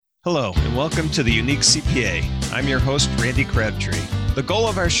Hello, and welcome to the Unique CPA. I'm your host, Randy Crabtree. The goal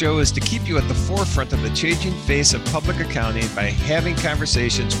of our show is to keep you at the forefront of the changing face of public accounting by having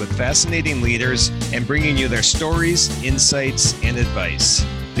conversations with fascinating leaders and bringing you their stories, insights, and advice.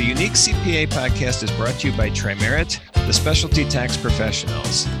 The Unique CPA podcast is brought to you by Trimerit, the specialty tax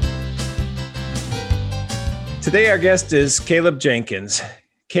professionals. Today, our guest is Caleb Jenkins.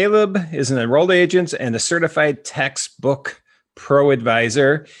 Caleb is an enrolled agent and a certified textbook pro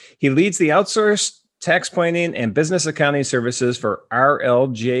advisor. He leads the outsourced tax planning and business accounting services for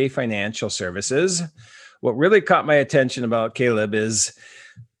RLJ Financial Services. What really caught my attention about Caleb is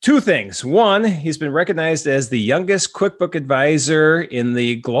two things. One, he's been recognized as the youngest QuickBook advisor in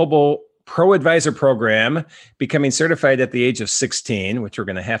the Global Pro Advisor program, becoming certified at the age of 16, which we're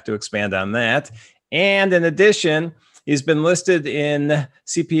going to have to expand on that. And in addition, he's been listed in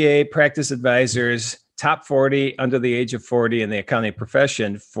CPA Practice Advisors top 40 under the age of 40 in the accounting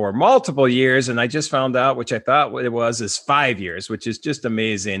profession for multiple years. And I just found out, which I thought it was, is 5 years, which is just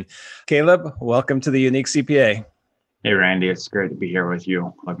amazing. Caleb, welcome to the Unique CPA. Hey, Randy. It's great to be here with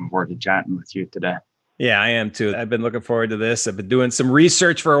you. Looking forward to chatting with you today. Yeah, I am too. I've been looking forward to this. I've been doing some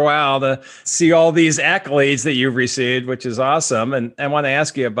research for a while to see all these accolades that you've received, which is awesome. And I want to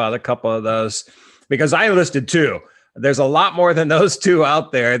ask you about a couple of those because I listed two. There's a lot more than those two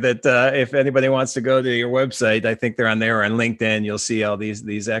out there that if anybody wants to go to your website, I think they're on there or on LinkedIn. You'll see all these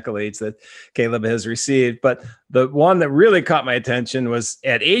accolades that Caleb has received. But the one that really caught my attention was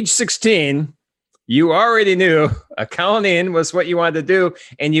at age 16, you already knew accounting was what you wanted to do,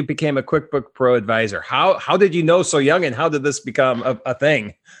 and you became a QuickBook Pro advisor. How did you know so young, and how did this become a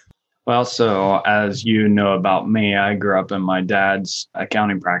thing? Well, so as you know about me, I grew up in my dad's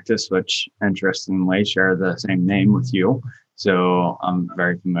accounting practice, which interestingly share the same name with you. So I'm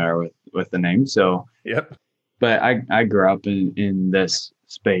very familiar with the name. So, yep. But I grew up in this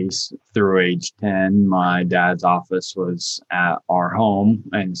space through age 10. My dad's office was at our home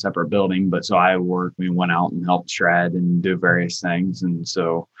in a separate building. But so we went out and helped shred and do various things. And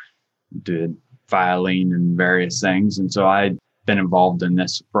so did filing and various things. And so I been involved in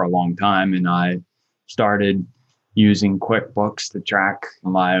this for a long time, and I started using QuickBooks to track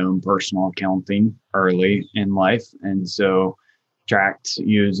my own personal accounting early in life, and so tracked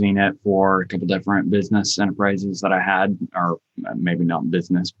using it for a couple different business enterprises that I had, or maybe not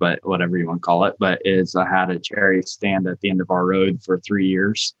business, but whatever you want to call it. But I had a cherry stand at the end of our road for 3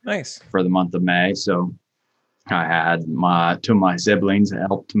 years. Nice. For the month of May. So I had two of my siblings that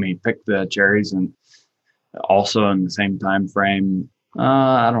helped me pick the cherries, and also in the same time frame,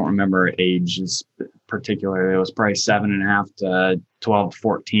 I don't remember ages particularly. It was probably 7.5 to 12 to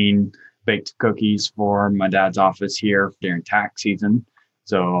 14 baked cookies for my dad's office here during tax season.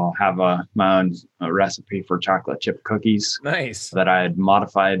 So I'll have my own recipe for chocolate chip cookies. Nice. That I had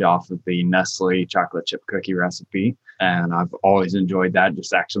modified off of the Nestle chocolate chip cookie recipe. And I've always enjoyed that.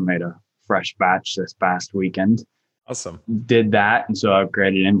 Just actually made a fresh batch this past weekend. Awesome. Did that. And so I've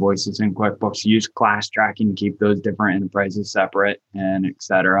created invoices in QuickBooks, used class tracking to keep those different enterprises separate, and et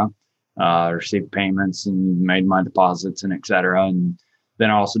cetera. Received payments and made my deposits and et cetera. And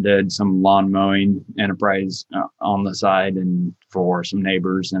then I also did some lawn mowing enterprise on the side and for some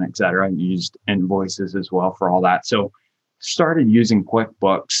neighbors and et cetera. And used invoices as well for all that. So started using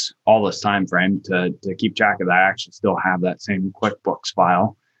QuickBooks all this time frame to keep track of that. I actually still have that same QuickBooks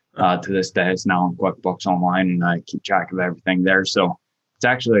file. To this day, it's now on QuickBooks Online, and I keep track of everything there. So it's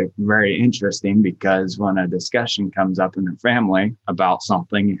actually very interesting because when a discussion comes up in the family about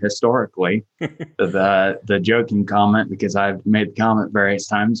something historically, the joking comment, because I've made the comment various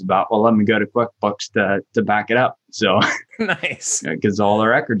times about, well, let me go to QuickBooks to back it up. So nice, because all the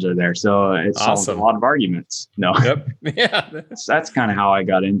records are there. So it solves a lot of arguments. No, yep, yeah, that's kind of how I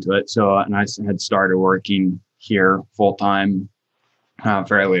got into it. So, and I had started working here full time.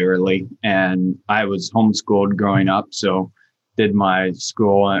 Fairly early, and I was homeschooled growing up, so did my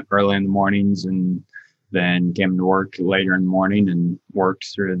school early in the mornings, and then came to work later in the morning and worked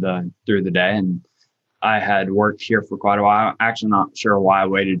through the day. And I had worked here for quite a while. Actually, not sure why I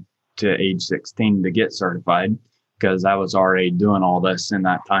waited to age 16 to get certified, because I was already doing all this in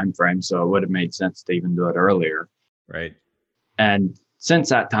that time frame. So it would have made sense to even do it earlier. Right. And since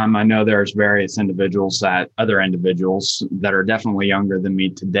that time, I know there's various other individuals that are definitely younger than me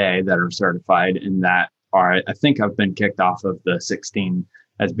today that are certified, and that are, I think I've been kicked off of the 16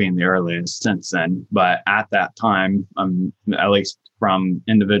 as being the earliest since then. But at that time, at least from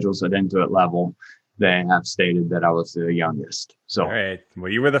individuals at Intuit level, they have stated that I was the youngest. So, all right.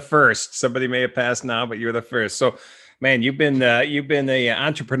 Well, you were the first. Somebody may have passed now, but you were the first. So Man, you've been a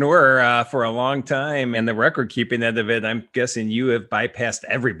entrepreneur for a long time, and the record keeping end of it. I'm guessing you have bypassed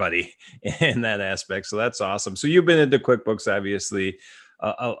everybody in that aspect. So that's awesome. So you've been into QuickBooks obviously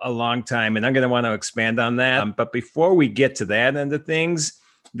a long time, and I'm going to want to expand on that. But before we get to that end of things,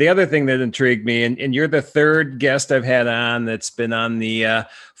 the other thing that intrigued me, and you're the third guest I've had on that's been on the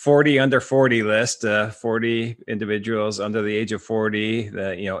 40 under 40 list, 40 individuals under the age of 40,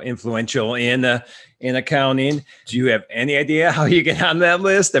 influential in accounting. Do you have any idea how you get on that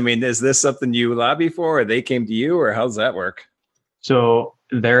list? I mean, is this something you lobby for, or they came to you, or how's that work? So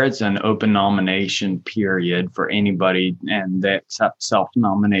there is an open nomination period for anybody, and they accept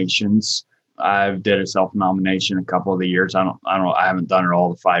self-nominations. I did a self-nomination a couple of the years. I haven't done it all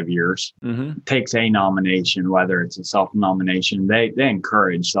the 5 years. Mm-hmm. It takes a nomination, whether it's a self-nomination. They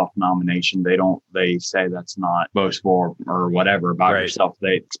encourage self-nomination. They say that's not boastful or whatever about yourself.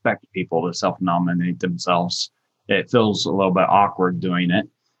 They expect people to self-nominate themselves. It feels a little bit awkward doing it,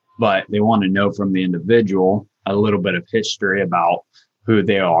 but they want to know from the individual a little bit of history about who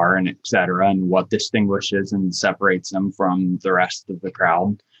they are and et cetera, and what distinguishes and separates them from the rest of the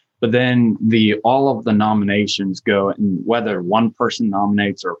crowd. But then all of the nominations go, and whether one person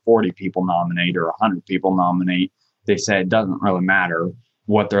nominates or 40 people nominate or 100 people nominate, they say it doesn't really matter.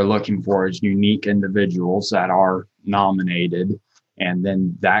 What they're looking for is unique individuals that are nominated. And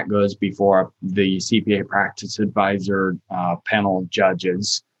then that goes before the CPA Practice Advisor panel of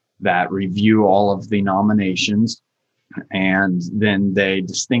judges that review all of the nominations. And then they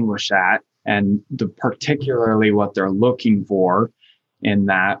distinguish that. And particularly what they're looking for in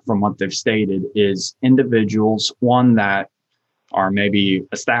that, from what they've stated, is individuals, one, that are maybe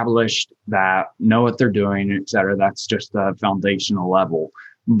established, that know what they're doing, et cetera. That's just a foundational level.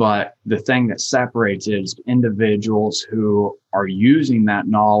 But the thing that separates it is individuals who are using that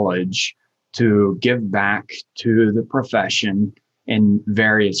knowledge to give back to the profession in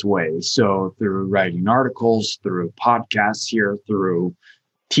various ways. So through writing articles, through podcasts here, through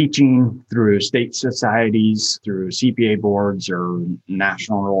teaching, through state societies, through CPA boards or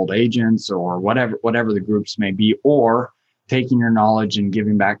national enrolled agents, or whatever the groups may be, or taking your knowledge and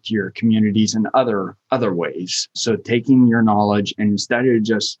giving back to your communities in other ways. So taking your knowledge, and instead of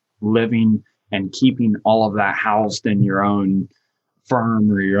just living and keeping all of that housed in your own firm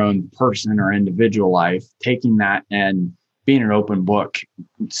or your own person or individual life, taking that and being an open book,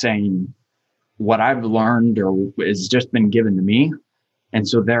 saying what I've learned or has just been given to me. And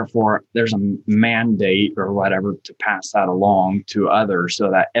so therefore there's a mandate or whatever to pass that along to others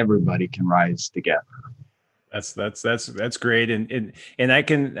so that everybody can rise together. That's great. And I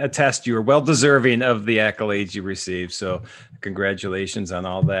can attest you're well deserving of the accolades you received. So congratulations on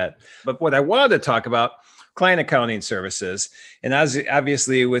all that. But what I wanted to talk about, client accounting services, and as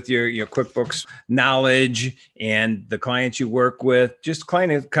obviously with your QuickBooks knowledge and the clients you work with, just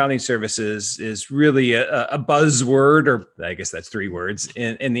client accounting services is really a buzzword, or I guess that's 3 words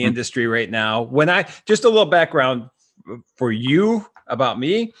in the industry right now. Just a little background for you about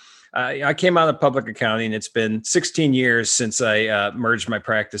me. I came out of public accounting. It's been 16 years since I merged my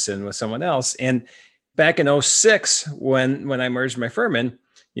practice in with someone else. And back in 2006, when I merged my firm in,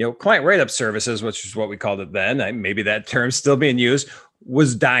 client write-up services, which is what we called it then, maybe that term's still being used,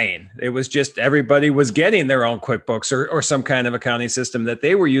 was dying. It was just everybody was getting their own QuickBooks or some kind of accounting system that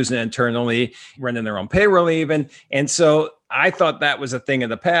they were using internally, running their own payroll even. And so I thought that was a thing of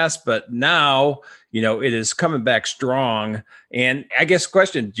the past, but now, it is coming back strong. And I guess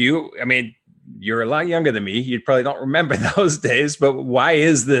question, you're a lot younger than me. You probably don't remember those days, but why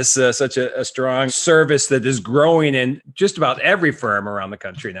is this such a strong service that is growing in just about every firm around the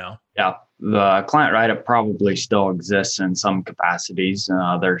country now? Yeah, the client write-up probably still exists in some capacities.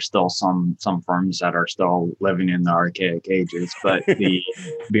 There's still some firms that are still living in the archaic ages, but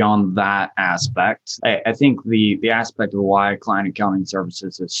beyond that aspect, I think the aspect of why client accounting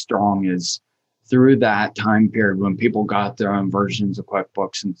services is strong is through that time period when people got their own versions of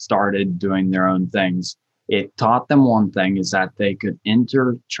QuickBooks and started doing their own things, it taught them one thing, is that they could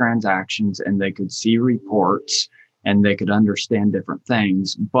enter transactions and they could see reports and they could understand different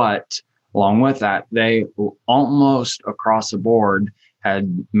things. But along with that, they almost across the board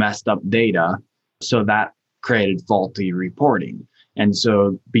had messed up data. So that created faulty reporting. And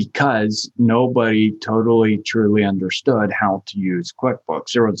so because nobody totally truly understood how to use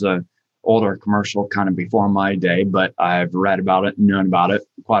QuickBooks, there was a older commercial kind of before my day, but I've read about it and known about it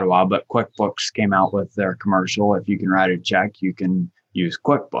quite a while. But QuickBooks came out with their commercial. If you can write a check, you can use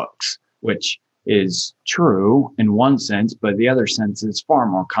QuickBooks, which is true in one sense, but the other sense is far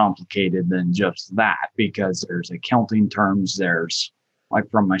more complicated than just that, because there's accounting terms. There's, like,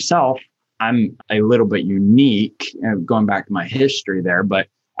 from myself, I'm a little bit unique, going back to my history there, but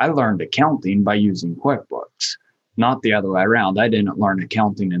I learned accounting by using QuickBooks, not the other way around. I didn't learn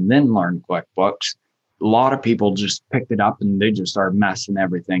accounting and then learn QuickBooks. A lot of people just picked it up and they just started messing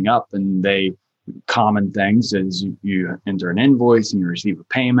everything up. And common things is you enter an invoice and you receive a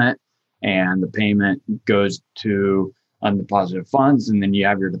payment, and the payment goes to undeposited funds, and then you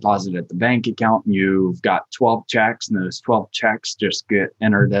have your deposit at the bank account, and you've got 12 checks, and those 12 checks just get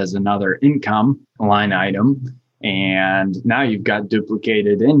entered as another income line item, and now you've got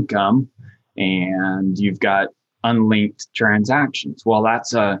duplicated income and you've got unlinked transactions. Well,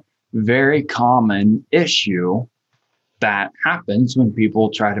 that's a very common issue that happens when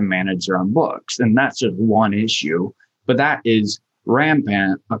people try to manage their own books, and that's just one issue, but that is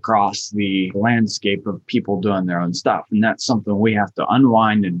rampant across the landscape of people doing their own stuff. And that's something we have to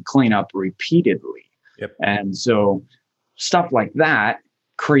unwind and clean up repeatedly. Yep. And so stuff like that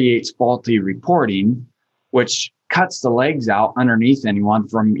creates faulty reporting, which cuts the legs out underneath anyone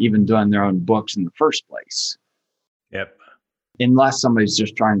from even doing their own books in the first place. Yep. Unless somebody's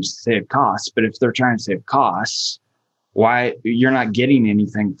just trying to save costs. But if they're trying to save costs, why you're not getting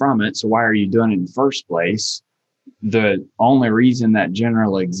anything from it? So why are you doing it in the first place? The only reason that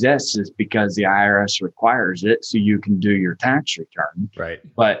generally exists is because the IRS requires it so you can do your tax return. Right.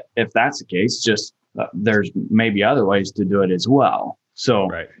 But if that's the case, just there's maybe other ways to do it as well. So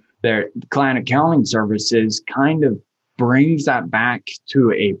their client accounting services kind of brings that back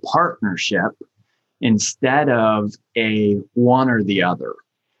to a partnership instead of a one or the other.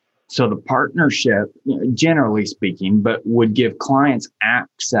 So the partnership, generally speaking, but would give clients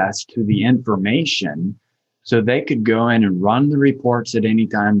access to the information so they could go in and run the reports at any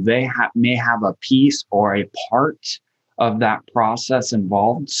time. They may have a piece or a part of that process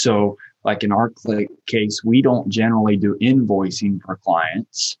involved. So like in our case, we don't generally do invoicing for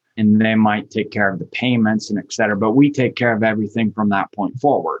clients, and they might take care of the payments and et cetera, but we take care of everything from that point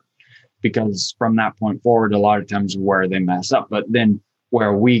forward, because from that point forward, a lot of times where they mess up. But then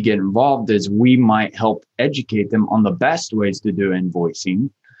where we get involved is we might help educate them on the best ways to do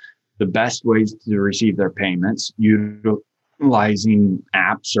invoicing, the best ways to receive their payments, utilizing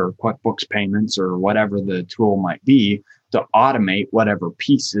apps or QuickBooks payments or whatever the tool might be to automate whatever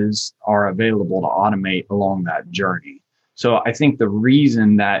pieces are available to automate along that journey. So I think the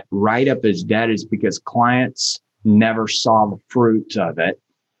reason that write-up is dead is because clients never saw the fruit of it.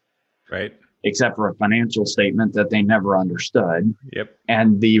 Right. Except for a financial statement that they never understood. Yep.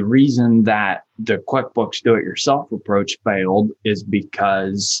 And the reason that the QuickBooks do-it-yourself approach failed is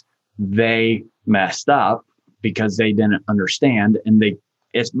because they messed up, because they didn't understand. And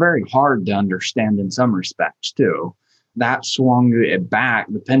it's very hard to understand in some respects too. That swung it back,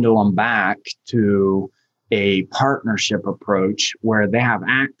 the pendulum back to a partnership approach where they have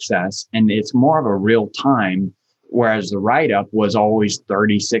access and it's more of a real time. Whereas the write-up was always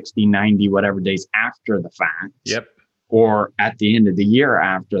 30, 60, 90, whatever days after the fact. Yep. Or at the end of the year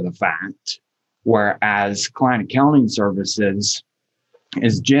after the fact. Whereas client accounting services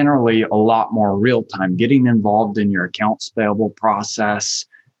is generally a lot more real-time, getting involved in your accounts payable process,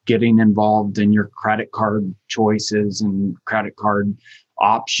 getting involved in your credit card choices and credit card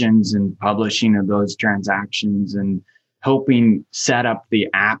options and publishing of those transactions, and helping set up the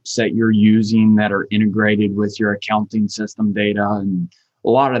apps that you're using that are integrated with your accounting system data and a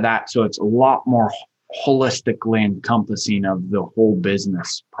lot of that. So it's a lot more holistically encompassing of the whole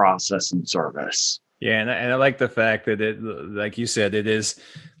business process and service. Yeah, and I like the fact that it, like you said, it is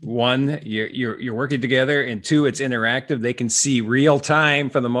one, you're working together, and two, it's interactive. They can see real time,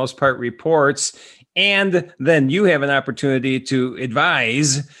 for the most part, reports, and then you have an opportunity to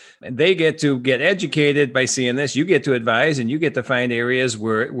advise. And they get to get educated by seeing this. You get to advise, and you get to find areas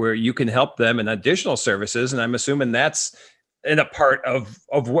where you can help them in additional services. And I'm assuming that's in a part of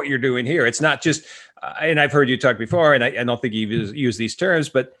what you're doing here. It's not just, and I've heard you talk before, and I don't think you've used these terms,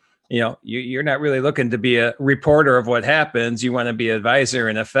 but you're not really looking to be a reporter of what happens. You want to be an advisor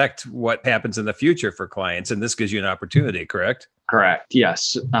and affect what happens in the future for clients. And this gives you an opportunity, correct? Correct.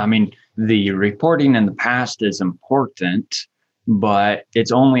 Yes. I mean, the reporting in the past is important, but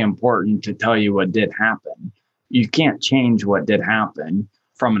it's only important to tell you what did happen. You can't change what did happen.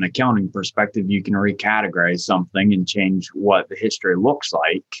 From an accounting perspective, you can recategorize something and change what the history looks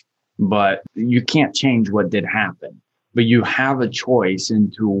like, but you can't change what did happen. But you have a choice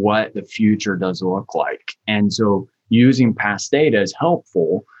into what the future does look like. And so using past data is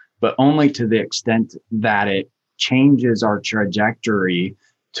helpful, but only to the extent that it changes our trajectory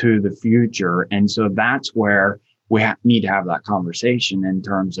to the future. And so that's where we need to have that conversation in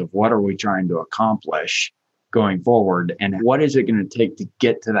terms of what are we trying to accomplish. going forward, and what is it going to take to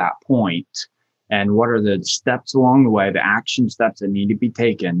get to that point, and what are the steps along the way, the action steps that need to be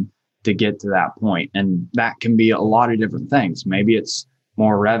taken to get to that point. And that can be a lot of different things. Maybe it's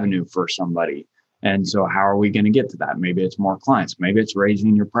more revenue for somebody. And so how are we going to get to that? Maybe it's more clients. Maybe it's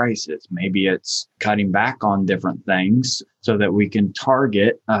raising your prices. Maybe it's cutting back on different things so that we can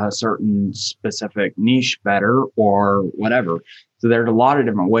target a certain specific niche better or whatever. So there's a lot of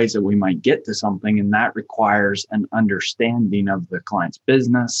different ways that we might get to something, and that requires an understanding of the client's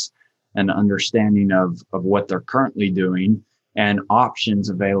business, an understanding of what they're currently doing, and options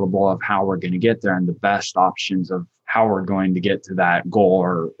available of how we're going to get there, and the best options of how we're going to get to that goal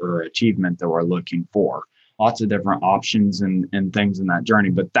or achievement that we're looking for. Lots of different options and things in that journey,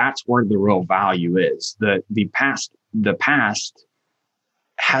 but that's where the real value is. The past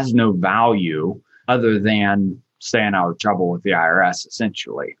has no value other than staying out of trouble with the IRS,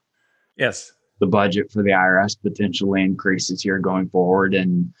 essentially. Yes. The budget for the IRS potentially increases here going forward,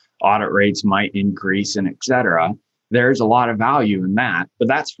 and audit rates might increase, and et cetera. There's a lot of value in that, but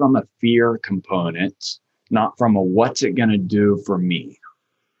that's from a fear component, not from a what's it going to do for me.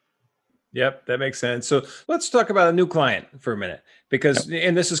 Yep, that makes sense. So let's talk about a new client for a minute, because,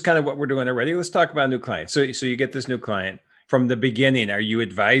 and this is kind of what we're doing already. Let's talk about a new client. So you get this new client from the beginning. Are you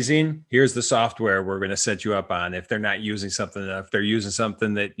advising, here's the software we're going to set you up on if they're not using something, if they're using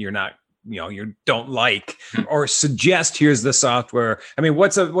something that you're not, you don't like, or suggest, here's the software? I mean,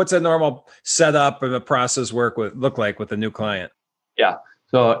 what's a normal setup of a process look like with a new client? Yeah.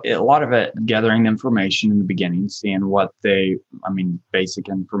 So a lot of it, gathering information in the beginning, seeing what basic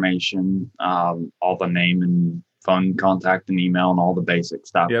information, all the name and phone contact and email and all the basic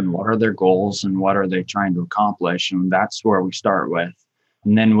stuff. Yep. And what are their goals and what are they trying to accomplish? And that's where we start with.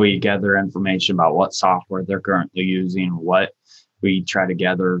 And then we gather information about what software they're currently using, we try to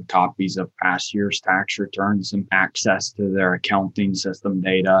gather copies of past year's tax returns and access to their accounting system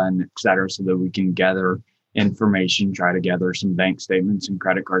data and et cetera, so that we can gather information, try to gather some bank statements and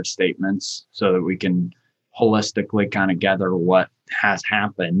credit card statements so that we can holistically kind of gather what has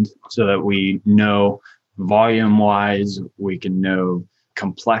happened, so that we know volume wise, we can know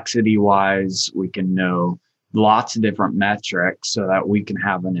complexity wise, we can know lots of different metrics so that we can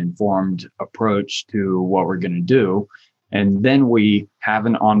have an informed approach to what we're going to do. And then we have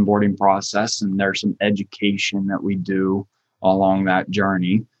an onboarding process, and there's some education that we do along that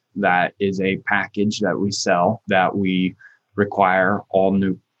journey. That is a package that we sell, that we require all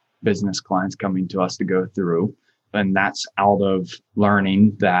new business clients coming to us to go through. And that's out of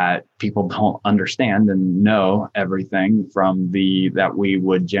learning that people don't understand and know everything from that we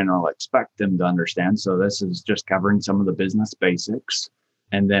would generally expect them to understand. So this is just covering some of the business basics.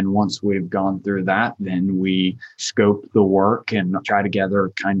 And then once we've gone through that, then we scope the work and try to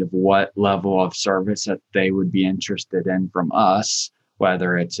gather kind of what level of service that they would be interested in from us,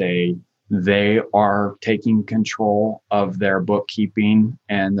 whether it's they are taking control of their bookkeeping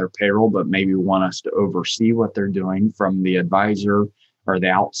and their payroll, but maybe want us to oversee what they're doing from the advisor or the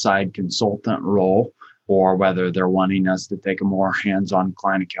outside consultant role, or whether they're wanting us to take a more hands-on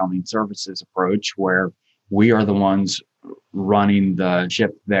client accounting services approach where we are the ones running the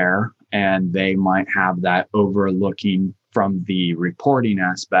ship there, and they might have that overlooking from the reporting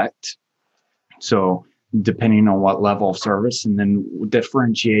aspect. So depending on what level of service, and then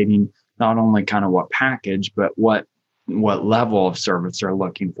differentiating not only kind of what package, but what level of service they're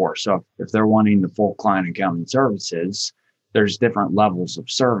looking for. So if they're wanting the full client accounting services, there's different levels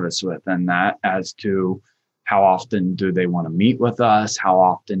of service within that as to how often do they want to meet with us? How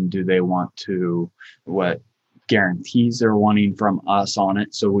often do they want to, what guarantees they're wanting from us on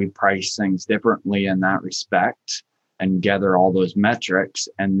it? So we price things differently in that respect and gather all those metrics.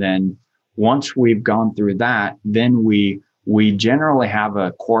 And then once we've gone through that, then we generally have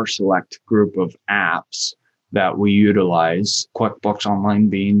a core select group of apps that we utilize, QuickBooks Online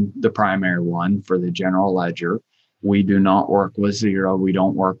being the primary one for the general ledger. We do not work with Xero. We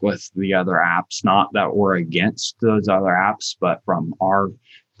don't work with the other apps. Not that we're against those other apps, but from our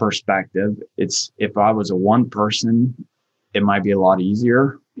perspective, if I was a one person, it might be a lot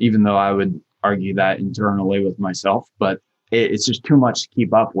easier, even though I would argue that internally with myself. But it's just too much to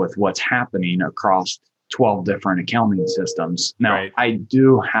keep up with what's happening across 12 different accounting systems. Now, right. I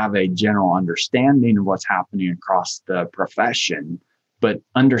do have a general understanding of what's happening across the profession, but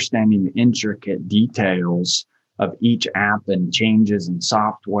understanding the intricate details of each app and changes in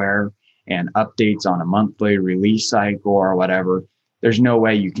software and updates on a monthly release cycle or whatever, there's no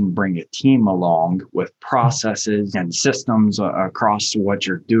way you can bring a team along with processes and systems across what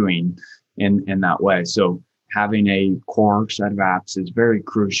you're doing in that way. So having a core set of apps is very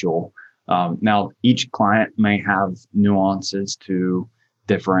crucial. Now, each client may have nuances to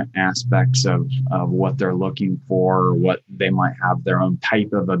different aspects of what they're looking for, or what they might have their own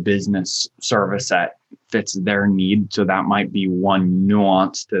type of a business service that fits their need. So that might be one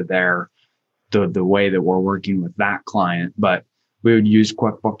nuance to the way that we're working with that client. But we would use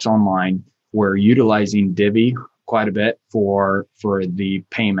QuickBooks Online. We're utilizing Divvy quite a bit for the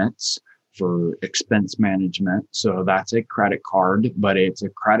payments, for expense management. So that's a credit card, but it's a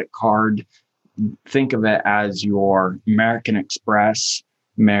credit card. Think of it as your American Express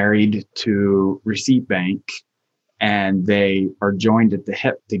married to Receipt Bank, and they are joined at the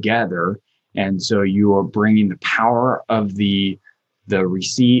hip together. And so you are bringing the power of the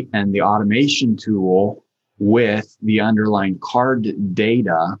receipt and the automation tool with the underlying card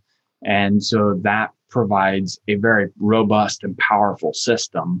data. And so that provides a very robust and powerful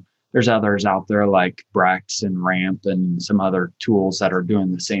system. There's others out there like Brex and Ramp and some other tools that are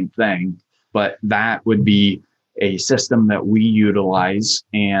doing the same thing, but that would be a system that we utilize,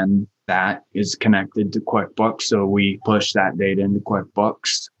 and that is connected to QuickBooks. So we push that data into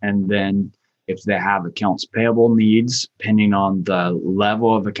QuickBooks, and then if they have accounts payable needs, depending on the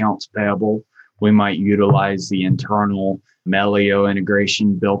level of accounts payable, we might utilize the internal Melio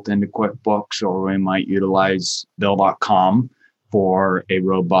integration built into QuickBooks, or we might utilize Bill.com for a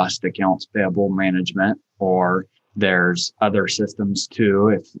robust accounts payable management. Or there's other systems too.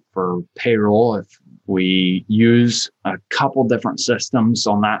 If for payroll, if we use a couple different systems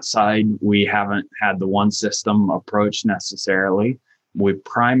on that side, we haven't had the one system approach necessarily. We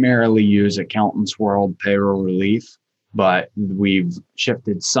primarily use Accountants World Payroll Relief, but we've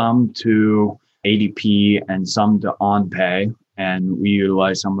shifted some to ADP and some to OnPay, and we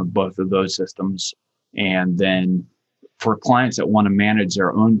utilize some of both of those systems. And then for clients that want to manage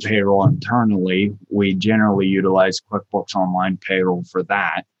their own payroll internally, we generally utilize QuickBooks Online Payroll for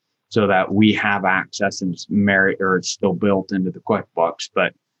that, so that we have access and it's still built into the QuickBooks.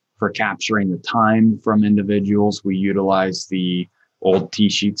 But for capturing the time from individuals, we utilize the old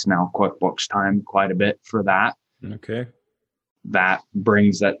T-Sheets, now QuickBooks Time, quite a bit for that. Okay. That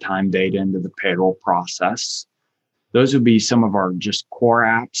brings that time data into the payroll process. Those would be some of our just core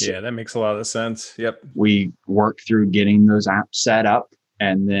apps. Yeah, that makes a lot of sense. Yep. We work through getting those apps set up,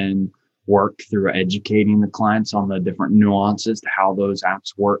 and then work through educating the clients on the different nuances to how those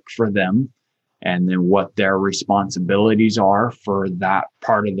apps work for them, and then what their responsibilities are for that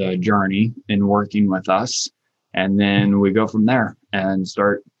part of the journey in working with us. And then we go from there and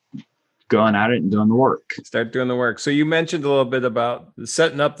start going at it and doing the work. Start doing the work. So you mentioned a little bit about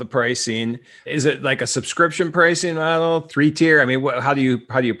setting up the pricing. Is it like a subscription pricing model, 3-tier? I mean, how do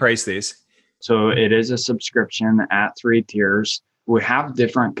you price these? So it is a subscription at 3 tiers. We have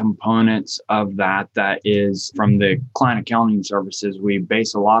different components of that. That is from the client accounting services. We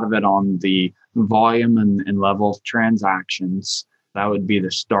base a lot of it on the volume and level of transactions. That would be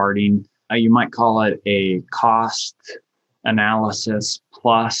the starting. You might call it a cost analysis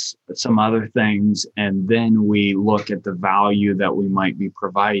plus some other things. And then we look at the value that we might be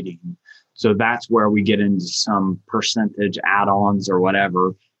providing. So that's where we get into some percentage add-ons or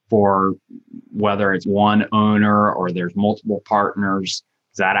whatever, for whether it's one owner or there's multiple partners.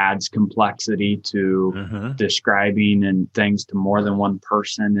 That adds complexity to describing and things to more than one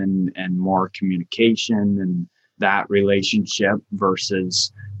person, and more communication and that relationship,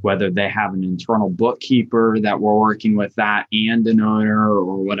 versus whether they have an internal bookkeeper that we're working with that and an owner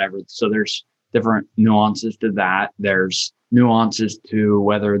or whatever. So there's different nuances to that. There's nuances to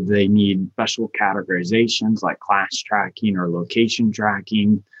whether they need special categorizations like class tracking or location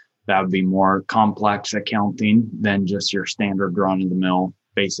tracking. That would be more complex accounting than just your standard run-of-the-mill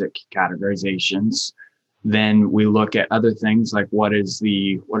basic categorizations. Then we look at other things like what is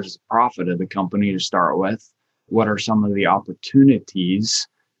the profit of the company to start with? What are some of the opportunities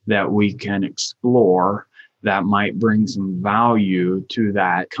that we can explore that might bring some value to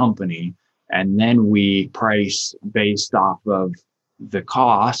that company? And then we price based off of the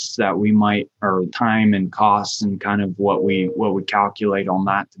costs that we might, or time and costs, and kind of what we calculate on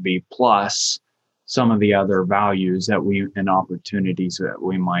that to be, plus some of the other values and opportunities that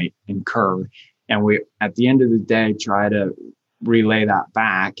we might incur. And we, at the end of the day, try to relay that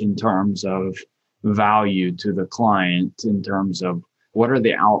back in terms of value to the client, in terms of what are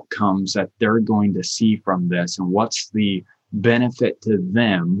the outcomes that they're going to see from this, and what's the benefit to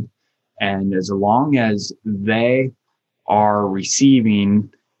them. And as long as they are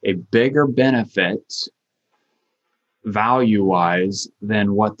receiving a bigger benefit value-wise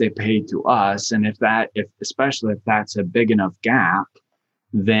than what they pay to us, and especially if that's a big enough gap,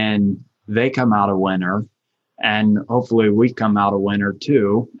 then they come out a winner. And hopefully we come out a winner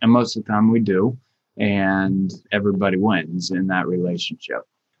too. And most of the time we do. And everybody wins in that relationship.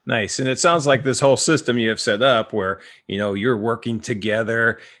 Nice. And it sounds like this whole system you have set up where, you're working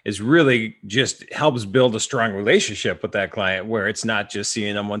together is really just helps build a strong relationship with that client where it's not just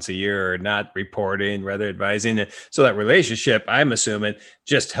seeing them once a year or not reporting, rather advising. So that relationship, I'm assuming,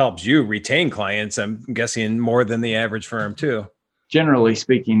 just helps you retain clients. I'm guessing more than the average firm too. Generally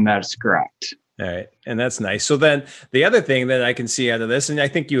speaking, that's correct. All right. And that's nice. So then the other thing that I can see out of this, and I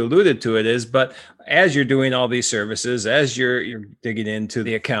think you alluded to it is, but as you're doing all these services, as you're digging into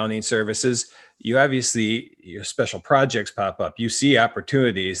the accounting services, you obviously, your special projects pop up. You see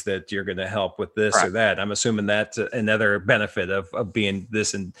opportunities that you're going to help with this Right. or that. I'm assuming that's another benefit of being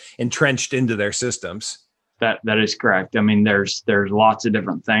this entrenched into their systems. That is correct. I mean, there's lots of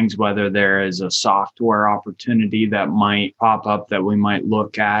different things, whether there is a software opportunity that might pop up that we might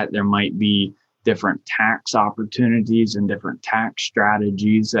look at. There might be different tax opportunities and different tax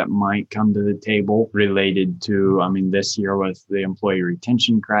strategies that might come to the table related to, I mean, this year with the employee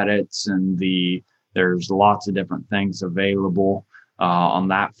retention credits and there's lots of different things available on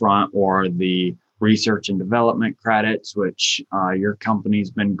that front, or the research and development credits, which your company's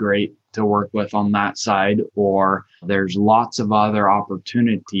been great to work with on that side, or there's lots of other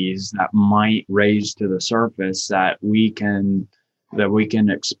opportunities that might raise to the surface that we can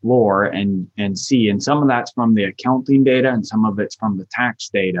explore and see. And some of that's from the accounting data and some of it's from the tax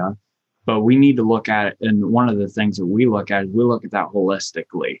data. But we need to look at it. And one of the things that we look at is we look at that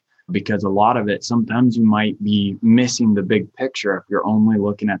holistically, because a lot of it, sometimes you might be missing the big picture if you're only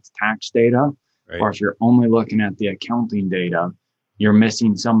looking at the tax data, right? Or if you're only looking at the accounting data, you're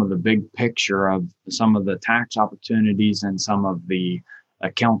missing some of the big picture of some of the tax opportunities and some of the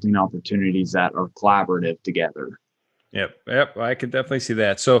accounting opportunities that are collaborative together. Yep. I can definitely see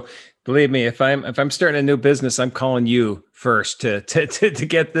that. So believe me, if I'm starting a new business, I'm calling you first to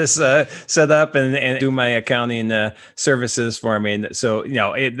get this set up and do my accounting services for me. And so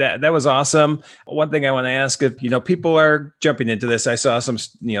that was awesome. One thing I want to ask, if people are jumping into this, I saw some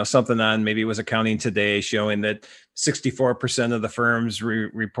something on, maybe it was Accounting Today, showing that 64% of the firms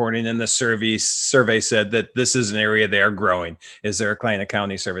reporting in the survey said that this is an area they are growing, is their client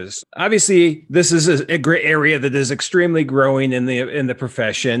accounting service. Obviously, this is a great area that is extremely growing in the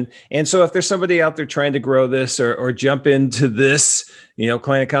profession. And so if there's somebody out there trying to grow this or jump into this,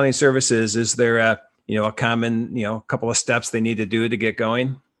 client accounting services, is there a common, couple of steps they need to do to get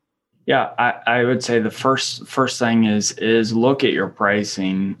going? Yeah, I would say the first thing is look at your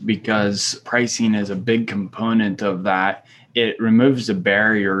pricing, because pricing is a big component of that. It removes the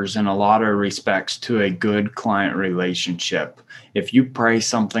barriers in a lot of respects to a good client relationship. If you price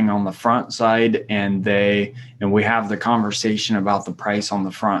something on the front side and we have the conversation about the price on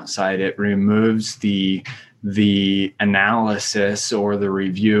the front side, it removes the analysis or the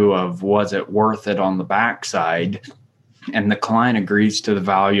review of was it worth it on the back side. And the client agrees to the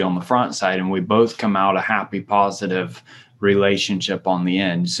value on the front side, and we both come out a happy, positive relationship on the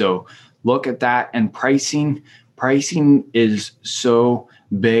end. So look at that. And pricing is so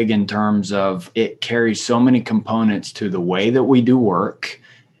big in terms of it carries so many components to the way that we do work.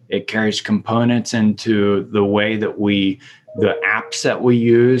 It carries components into the way that the apps that we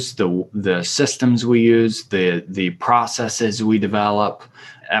use, the systems we use, the processes we develop.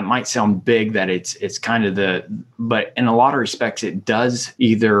 That might sound big, that it's kind of but in a lot of respects, it does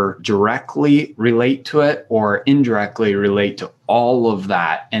either directly relate to it or indirectly relate to all of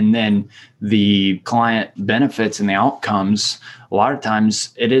that. And then the client benefits and the outcomes, a lot of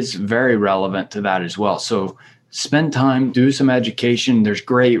times it is very relevant to that as well. So spend time, do some education. There's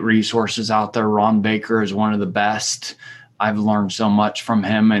great resources out there. Ron Baker is one of the best. I've learned so much from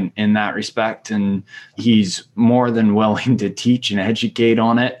him in that respect, and he's more than willing to teach and educate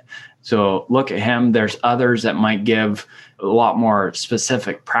on it. So look at him. There's others that might give a lot more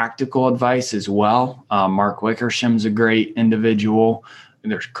specific practical advice as well. Mark Wickersham's a great individual.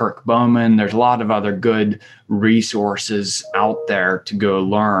 There's Kirk Bowman. There's a lot of other good resources out there to go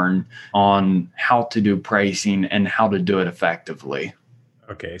learn on how to do pricing and how to do it effectively.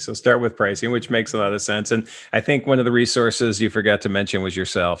 Okay, so start with pricing, which makes a lot of sense. And I think one of the resources you forgot to mention was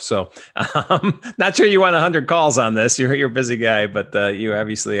yourself. So not sure you want 100 calls on this. You're a busy guy, but you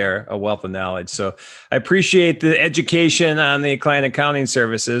obviously are a wealth of knowledge. So I appreciate the education on the client accounting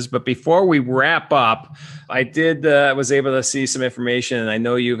services. But before we wrap up, I was able to see some information, and I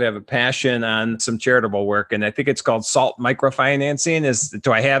know you have a passion on some charitable work, and I think it's called SALT Microfinancing.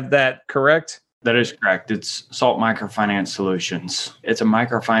 Do I have that correct? That is correct. It's Salt Microfinance Solutions. It's a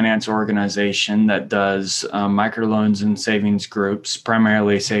microfinance organization that does microloans and savings groups,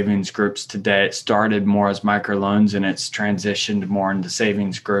 primarily savings groups today. It started more as microloans and it's transitioned more into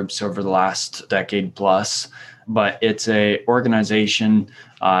savings groups over the last decade plus. But it's a organization.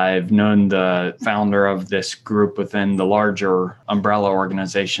 I've known the founder of this group within the larger umbrella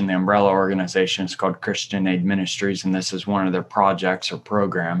organization. The umbrella organization is called Christian Aid Ministries, and this is one of their projects or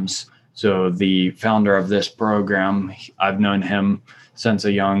programs. So the founder of this program, I've known him since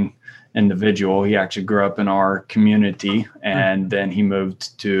a young individual. He actually grew up in our community, and then he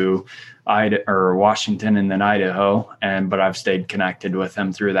moved to Washington and then Idaho. But I've stayed connected with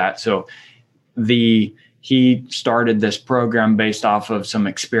him through that. So he started this program based off of some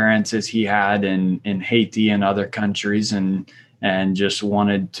experiences he had in Haiti and other countries, and just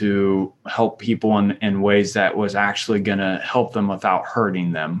wanted to help people in ways that was actually going to help them without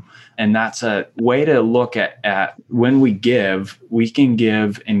hurting them. And that's a way to look at when we can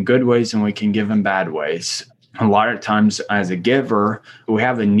give in good ways and we can give in bad ways. A lot of times as a giver, we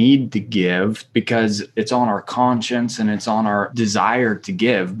have a need to give because it's on our conscience and it's on our desire to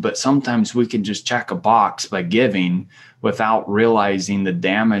give. But sometimes we can just check a box by giving without realizing the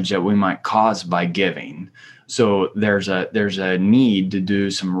damage that we might cause by giving. So there's a need to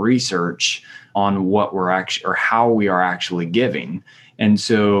do some research on what we're actually, or how we are actually giving. And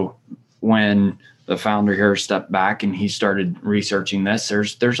so when the founder here stepped back and he started researching this,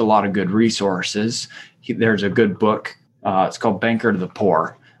 there's a lot of good resources. There's a good book. It's called Banker to the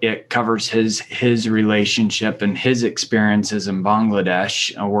Poor. It covers his relationship and his experiences in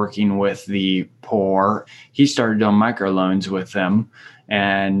Bangladesh working with the poor. He started doing microloans with them,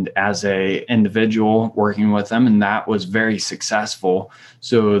 and as a individual working with them, and that was very successful.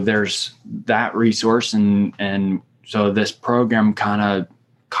 So there's that resource, and so this program kind of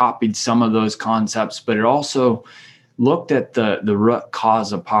copied some of those concepts, but it also looked at the root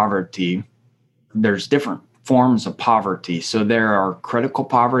cause of poverty. There's different forms of poverty. So there are critical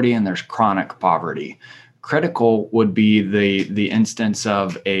poverty and there's chronic poverty. Critical would be the instance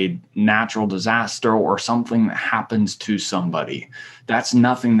of a natural disaster or something that happens to somebody. That's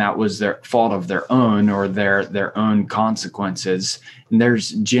nothing that was their fault of their own or their own consequences. And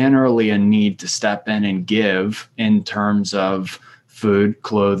there's generally a need to step in and give in terms of food,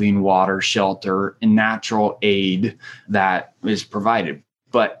 clothing, water, shelter, and natural aid that is provided.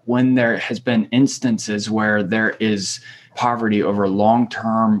 But when there has been instances where there is poverty over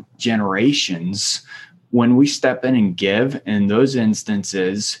long-term generations, when we step in and give in those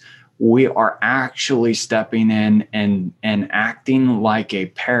instances, we are actually stepping in and acting like a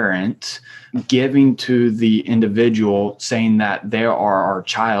parent, giving to the individual, saying that they are our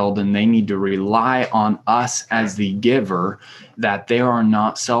child and they need to rely on us as the giver, that they are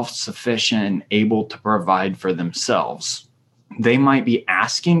not self-sufficient and able to provide for themselves. They might be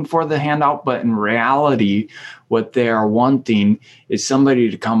asking for the handout, but in reality, what they are wanting is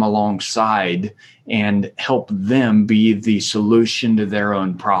somebody to come alongside and help them be the solution to their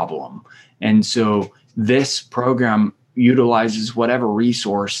own problem. And so this program utilizes whatever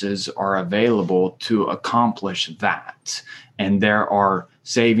resources are available to accomplish that. And there are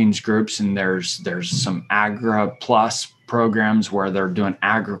savings groups, and there's some Agri Plus programs where they're doing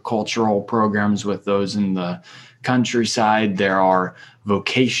agricultural programs with those in the countryside. There are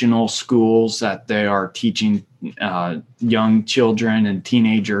vocational schools that they are teaching young children and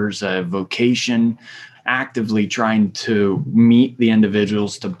teenagers a vocation, actively trying to meet the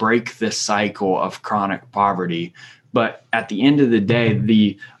individuals to break this cycle of chronic poverty. But at the end of the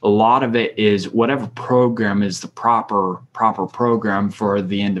day, a lot of it is whatever program is the proper program for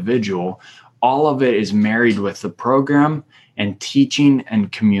the individual. All of it is married with the program and teaching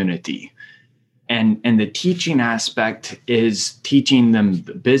and community. And the teaching aspect is teaching them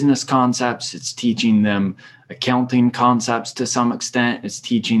business concepts. It's teaching them accounting concepts to some extent. It's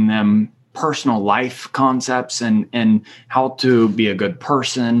teaching them personal life concepts and how to be a good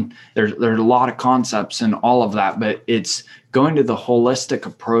person. There's a lot of concepts and all of that, but it's going to the holistic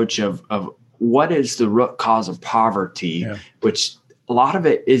approach of what is the root cause of poverty, which a lot of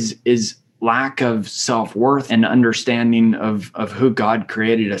it is lack of self-worth and understanding of who God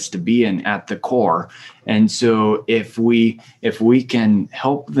created us to be in at the core. And so if we can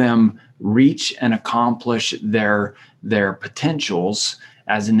help them reach and accomplish their potentials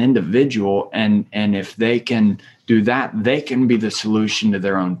as an individual, and if they can do that, they can be the solution to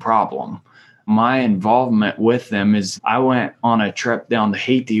their own problem. My involvement with them is I went on a trip down to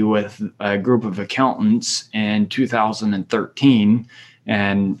Haiti with a group of accountants in 2013,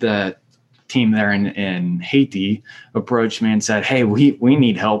 and the team there in Haiti approached me and said, hey, we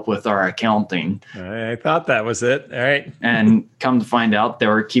need help with our accounting. I thought that was it. All right. And come to find out, they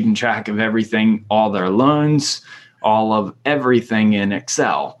were keeping track of everything, all their loans, all of everything in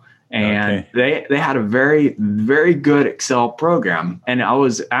Excel. And they had a very, very good Excel program. And I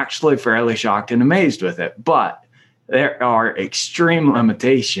was actually fairly shocked and amazed with it. But there are extreme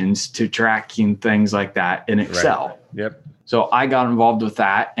limitations to tracking things like that in Excel. Right. Yep. So I got involved with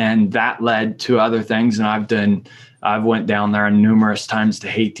that, and that led to other things. And I've went down there numerous times to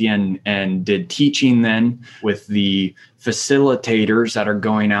Haiti and did teaching then with the facilitators that are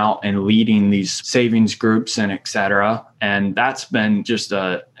going out and leading these savings groups and et cetera. And that's been just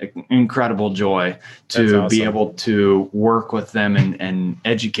an incredible joy to be able to work with them and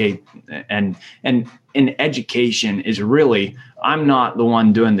educate. And in education is really, I'm not the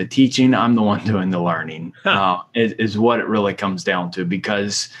one doing the teaching, I'm the one doing the learning, is what it really comes down to,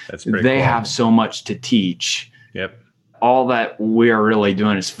 because they have so much to teach. Yep. All that we are really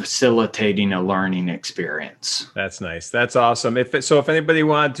doing is facilitating a learning experience. That's nice. That's awesome. If anybody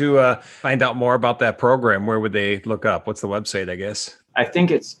wanted to find out more about that program, where would they look up? What's the website, I guess? I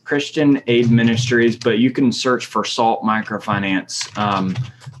think it's Christian Aid Ministries, but you can search for SALT Microfinance,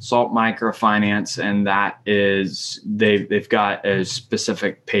 and that is they've got a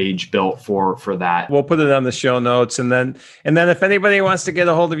specific page built for that. We'll put it on the show notes, and then if anybody wants to get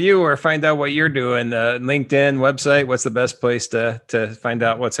a hold of you or find out what you're doing, LinkedIn, website, what's the best place to find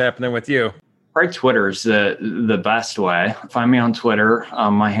out what's happening with you? Right, Twitter is the best way. Find me on Twitter.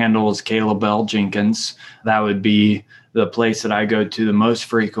 My handle is Caleb L. Jenkins. That would be the place that I go to the most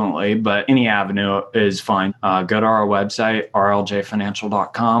frequently, but any avenue is fine. Go to our website,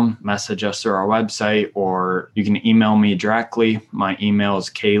 rljfinancial.com, message us through our website, or you can email me directly. My email is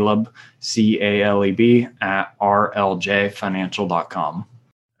Caleb, CALEB, @rljfinancial.com.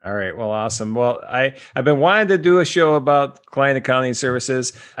 All right. Well, awesome. Well, I've been wanting to do a show about client accounting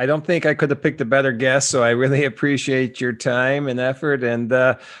services. I don't think I could have picked a better guest, so I really appreciate your time and effort. And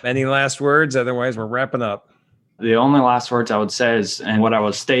any last words? Otherwise, we're wrapping up. The only last words I would say is, and what I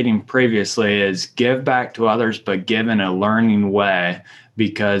was stating previously, is give back to others, but give in a learning way,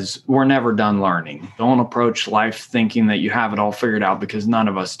 because we're never done learning. Don't approach life thinking that you have it all figured out, because none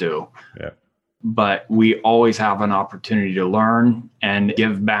of us do. Yeah. But we always have an opportunity to learn and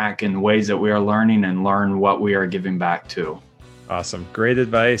give back in ways that we are learning, and learn what we are giving back to. Awesome. Great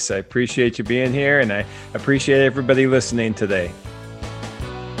advice. I appreciate you being here, and I appreciate everybody listening today.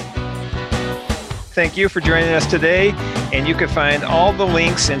 Thank you for joining us today, and you can find all the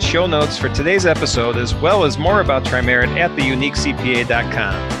links and show notes for today's episode, as well as more about Tri-Merit at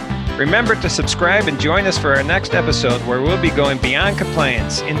theuniquecpa.com. Remember to subscribe and join us for our next episode, where we'll be going beyond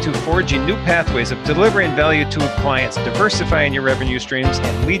compliance into forging new pathways of delivering value to clients, diversifying your revenue streams,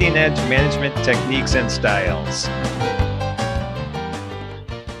 and leading-edge management techniques and styles.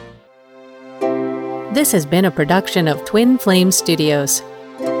 This has been a production of Twin Flame Studios.